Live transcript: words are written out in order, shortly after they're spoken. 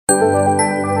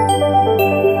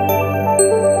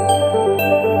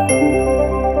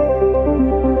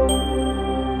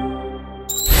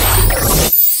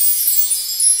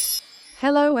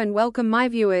and welcome my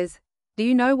viewers. Do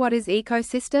you know what is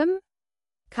ecosystem?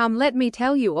 Come, let me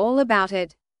tell you all about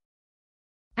it.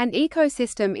 An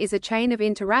ecosystem is a chain of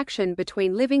interaction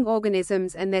between living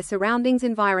organisms and their surroundings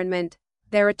environment.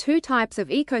 There are two types of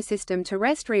ecosystem.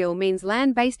 Terrestrial means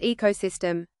land-based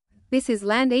ecosystem. This is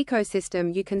land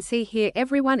ecosystem. You can see here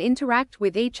everyone interact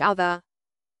with each other.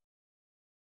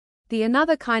 The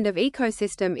another kind of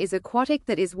ecosystem is aquatic,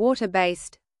 that is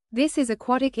water-based. This is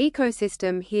aquatic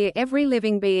ecosystem. Here every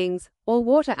living beings, all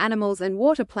water animals and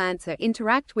water plants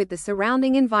interact with the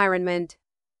surrounding environment.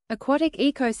 Aquatic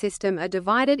ecosystem are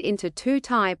divided into two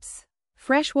types.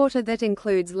 Freshwater, that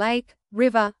includes lake,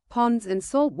 river, ponds, and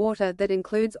saltwater, that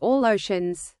includes all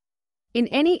oceans. In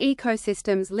any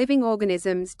ecosystems, living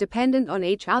organisms dependent on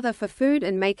each other for food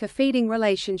and make a feeding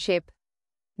relationship.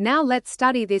 Now let's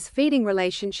study this feeding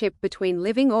relationship between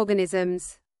living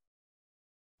organisms.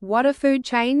 What are food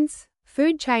chains?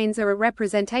 Food chains are a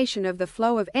representation of the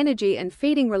flow of energy and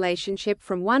feeding relationship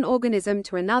from one organism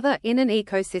to another in an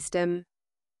ecosystem.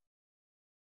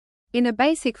 In a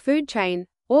basic food chain,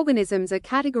 organisms are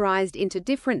categorized into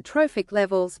different trophic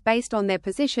levels based on their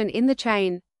position in the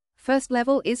chain. First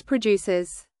level is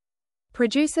producers.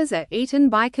 Producers are eaten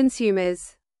by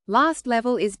consumers. Last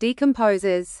level is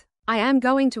decomposers. I am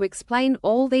going to explain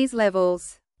all these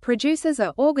levels. Producers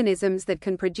are organisms that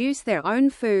can produce their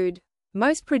own food.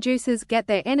 Most producers get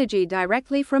their energy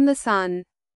directly from the sun.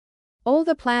 All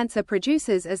the plants are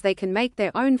producers as they can make their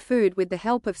own food with the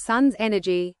help of sun's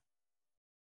energy.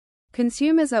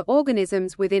 Consumers are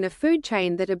organisms within a food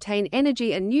chain that obtain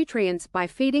energy and nutrients by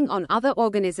feeding on other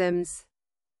organisms.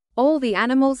 All the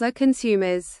animals are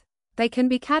consumers. They can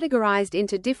be categorized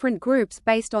into different groups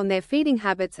based on their feeding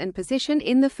habits and position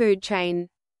in the food chain.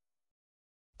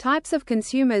 Types of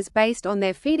consumers based on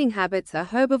their feeding habits are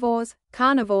herbivores,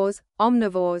 carnivores,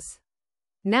 omnivores.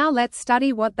 Now let's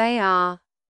study what they are.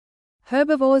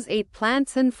 Herbivores eat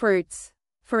plants and fruits.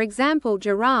 For example,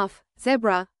 giraffe,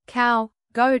 zebra, cow,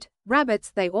 goat,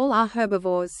 rabbits, they all are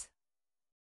herbivores.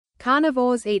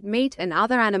 Carnivores eat meat and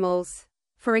other animals.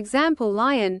 For example,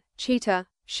 lion, cheetah,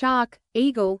 shark,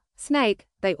 eagle, snake,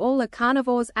 they all are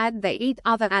carnivores, they eat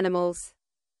other animals.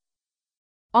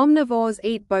 Omnivores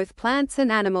eat both plants and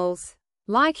animals.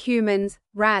 Like humans,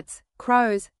 rats,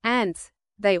 crows, ants,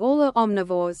 they all are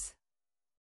omnivores.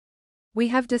 We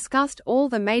have discussed all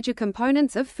the major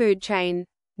components of food chain.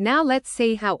 Now let's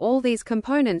see how all these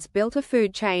components built a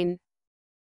food chain.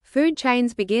 Food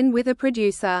chains begin with a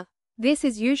producer. This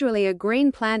is usually a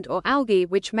green plant or algae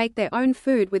which make their own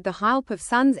food with the help of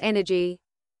sun's energy.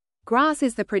 Grass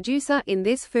is the producer in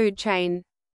this food chain.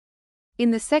 In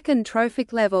the second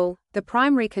trophic level, the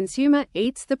primary consumer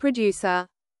eats the producer.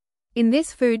 In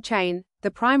this food chain, the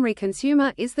primary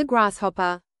consumer is the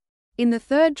grasshopper. In the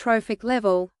third trophic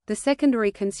level, the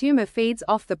secondary consumer feeds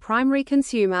off the primary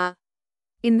consumer.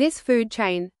 In this food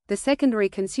chain, the secondary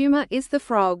consumer is the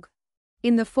frog.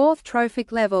 In the fourth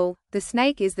trophic level, the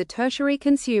snake is the tertiary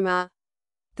consumer.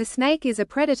 The snake is a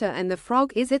predator and the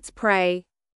frog is its prey.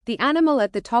 The animal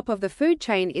at the top of the food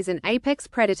chain is an apex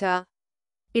predator.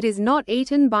 It is not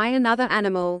eaten by another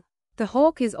animal. The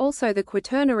hawk is also the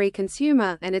quaternary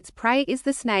consumer and its prey is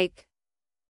the snake.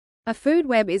 A food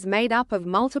web is made up of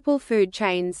multiple food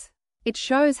chains. It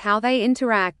shows how they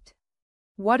interact.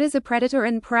 What is a predator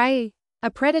and prey?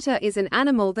 A predator is an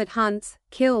animal that hunts,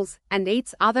 kills, and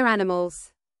eats other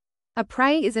animals. A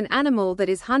prey is an animal that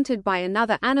is hunted by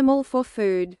another animal for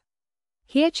food.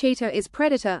 Here cheetah is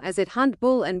predator as it hunt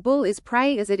bull and bull is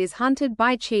prey as it is hunted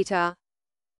by cheetah.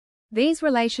 These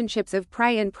relationships of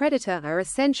prey and predator are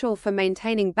essential for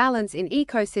maintaining balance in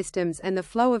ecosystems and the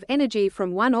flow of energy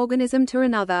from one organism to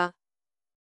another.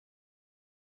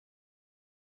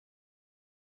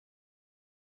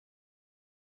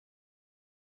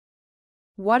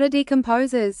 What are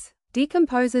decomposers?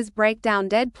 Decomposers break down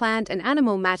dead plant and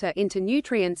animal matter into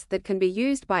nutrients that can be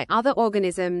used by other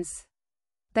organisms.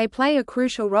 They play a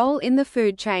crucial role in the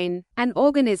food chain. An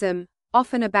organism,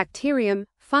 often a bacterium,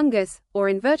 fungus, or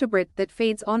invertebrate that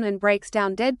feeds on and breaks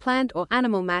down dead plant or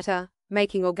animal matter,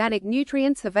 making organic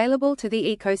nutrients available to the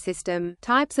ecosystem.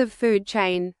 Types of food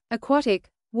chain. Aquatic,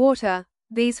 water.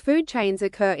 These food chains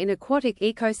occur in aquatic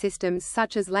ecosystems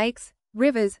such as lakes,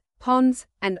 rivers, ponds,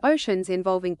 and oceans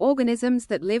involving organisms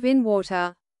that live in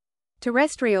water.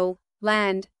 Terrestrial,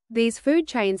 land. These food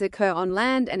chains occur on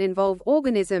land and involve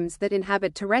organisms that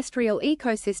inhabit terrestrial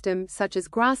ecosystems such as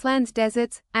grasslands,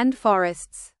 deserts, and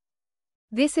forests.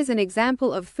 This is an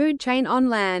example of food chain on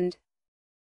land.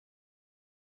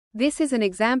 This is an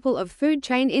example of food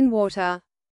chain in water.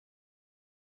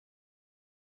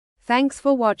 Thanks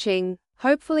for watching.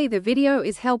 Hopefully the video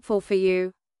is helpful for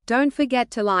you. Don't forget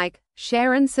to like,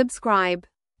 share and subscribe.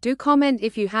 Do comment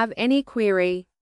if you have any query.